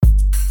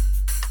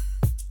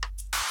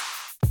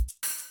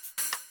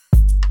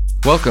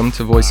Welcome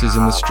to Voices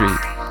in the Street,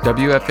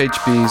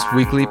 WFHB's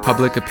weekly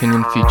public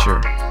opinion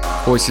feature.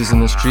 Voices in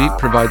the Street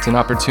provides an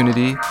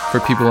opportunity for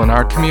people in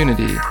our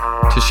community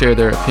to share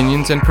their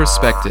opinions and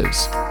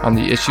perspectives on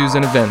the issues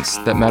and events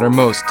that matter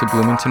most to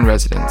Bloomington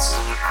residents.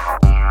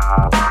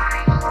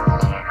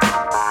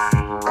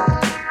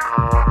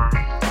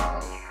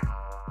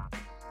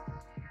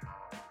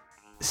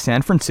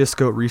 San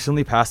Francisco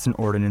recently passed an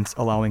ordinance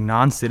allowing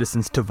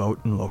non-citizens to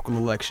vote in local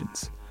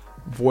elections.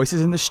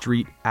 Voices in the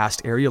Street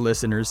asked area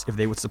listeners if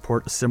they would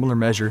support a similar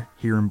measure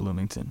here in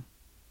Bloomington.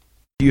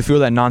 Do you feel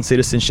that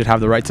non-citizens should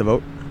have the right to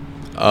vote?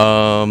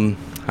 No,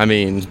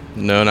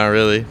 not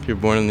really. If you're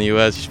born in the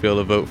U.S., you should be able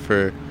to vote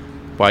for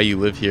why you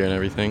live here and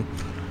everything.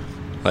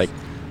 Then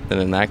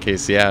in that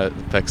case, yeah, it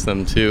affects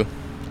them too.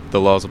 The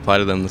laws apply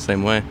to them the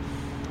same way.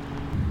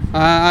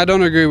 I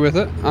don't agree with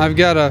it. I've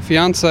got a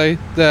fiance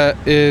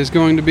that is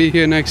going to be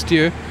here next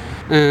year,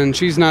 and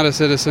she's not a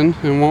citizen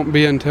and won't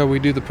be until we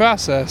do the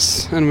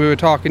process. And we were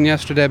talking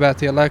yesterday about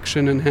the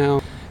election and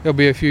how it'll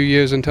be a few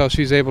years until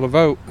she's able to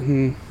vote.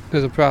 And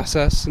there's a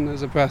process, and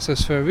there's a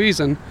process for a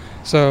reason.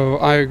 So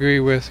I agree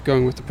with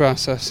going with the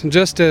process,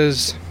 just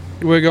as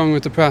we're going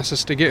with the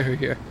process to get her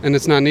here. And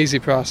it's not an easy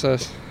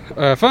process,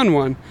 a fun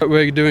one, but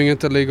we're doing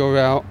it the legal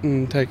route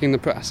and taking the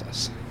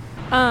process.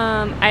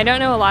 I don't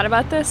know a lot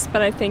about this,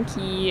 but I think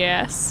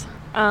yes.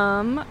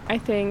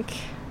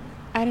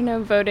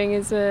 Voting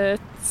is a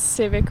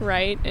civic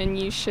right, and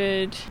you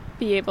should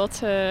be able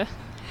to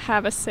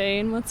have a say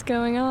in what's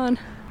going on.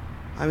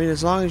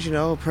 As long as,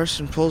 a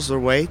person pulls their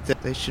weight,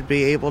 that they should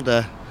be able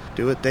to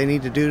do what they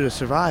need to do to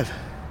survive.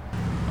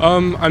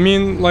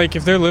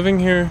 If they're living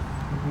here,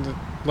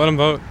 let them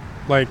vote.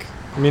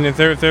 If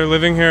they're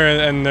living here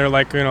and they're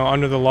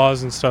under the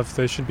laws and stuff,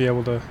 they should be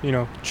able to,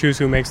 choose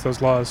who makes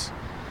those laws.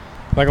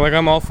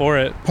 I'm all for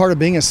it. Part of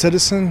being a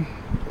citizen,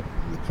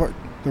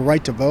 the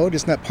right to vote,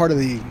 isn't that part of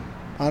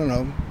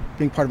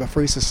being part of a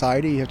free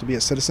society? You have to be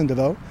a citizen to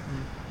vote.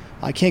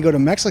 I can't go to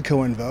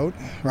Mexico and vote,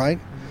 right?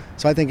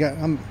 So I think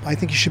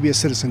you should be a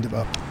citizen to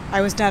vote.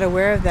 I was not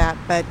aware of that,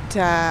 but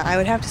I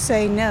would have to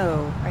say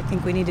no. I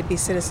think we need to be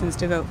citizens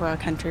to vote for our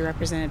country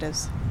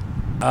representatives.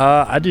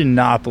 I do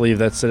not believe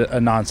that a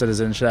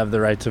non-citizen should have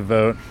the right to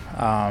vote.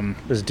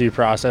 There's due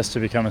process to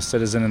become a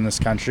citizen in this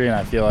country, and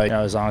I feel like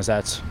as long as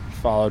that's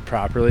followed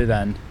properly,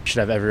 then you should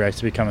have every right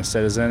to become a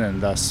citizen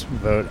and thus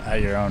vote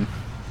at your own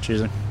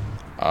choosing.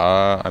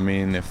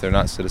 If they're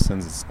not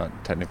citizens, it's not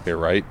technically a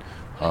right.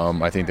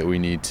 I think that we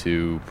need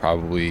to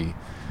probably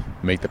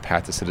make the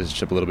path to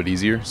citizenship a little bit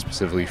easier,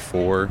 specifically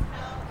for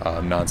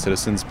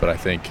non-citizens. But I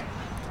think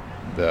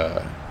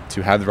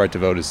to have the right to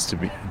vote is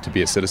to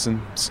be a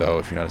citizen. So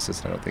if you're not a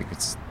citizen, I don't think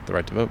it's the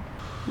right to vote.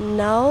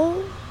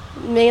 No,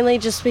 mainly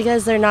just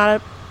because they're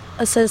not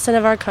a citizen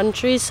of our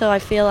country. So I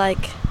feel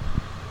like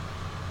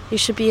you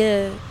should be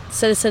a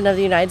citizen of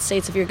the United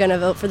States if you're going to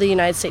vote for the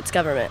United States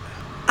government.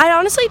 I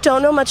honestly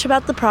don't know much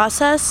about the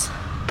process,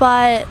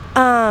 but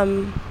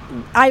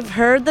I've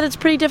heard that it's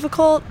pretty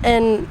difficult,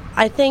 and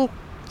I think,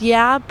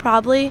 yeah,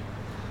 probably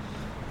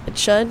it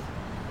should.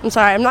 I'm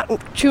sorry, I'm not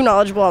too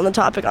knowledgeable on the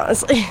topic,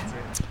 honestly.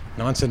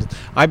 Nonsense.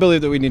 I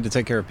believe that we need to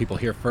take care of people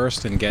here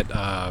first and get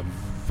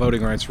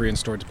voting rights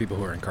restored to people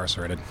who are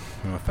incarcerated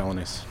with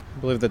felonies. I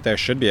believe that there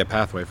should be a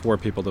pathway for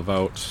people to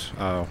vote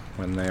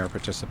when they are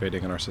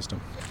participating in our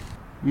system.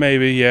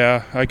 Maybe,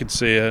 yeah, I could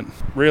see it.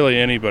 Really,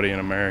 anybody in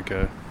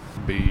America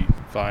would be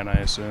fine, I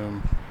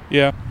assume.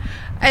 Yeah.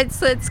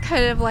 It's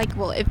kind of like,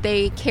 well, if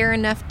they care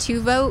enough to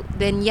vote,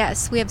 then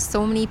yes, we have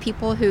so many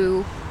people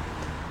who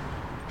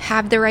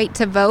have the right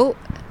to vote,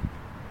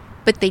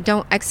 but they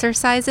don't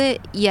exercise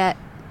it, yet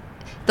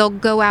they'll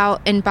go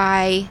out and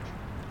buy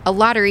a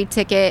lottery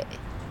ticket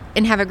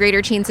and have a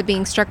greater chance of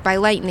being struck by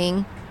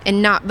lightning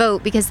and not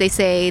vote because they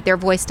say their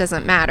voice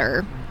doesn't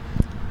matter.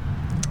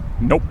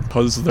 Nope,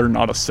 because they're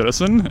not a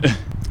citizen.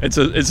 It's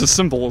as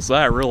simple as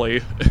that,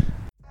 really.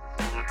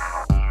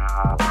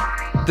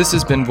 This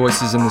has been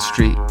Voices in the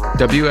Street,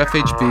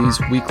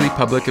 WFHB's weekly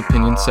public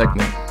opinion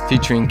segment,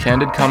 featuring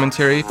candid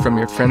commentary from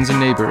your friends and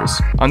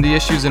neighbors on the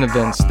issues and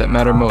events that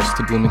matter most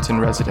to Bloomington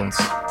residents.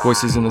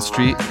 Voices in the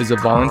Street is a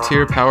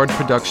volunteer-powered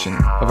production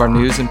of our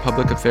News and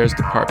Public Affairs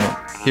Department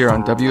here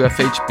on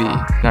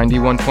WFHB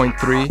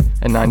 91.3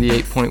 and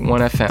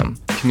 98.1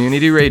 FM,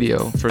 community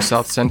radio for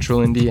South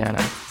Central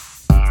Indiana.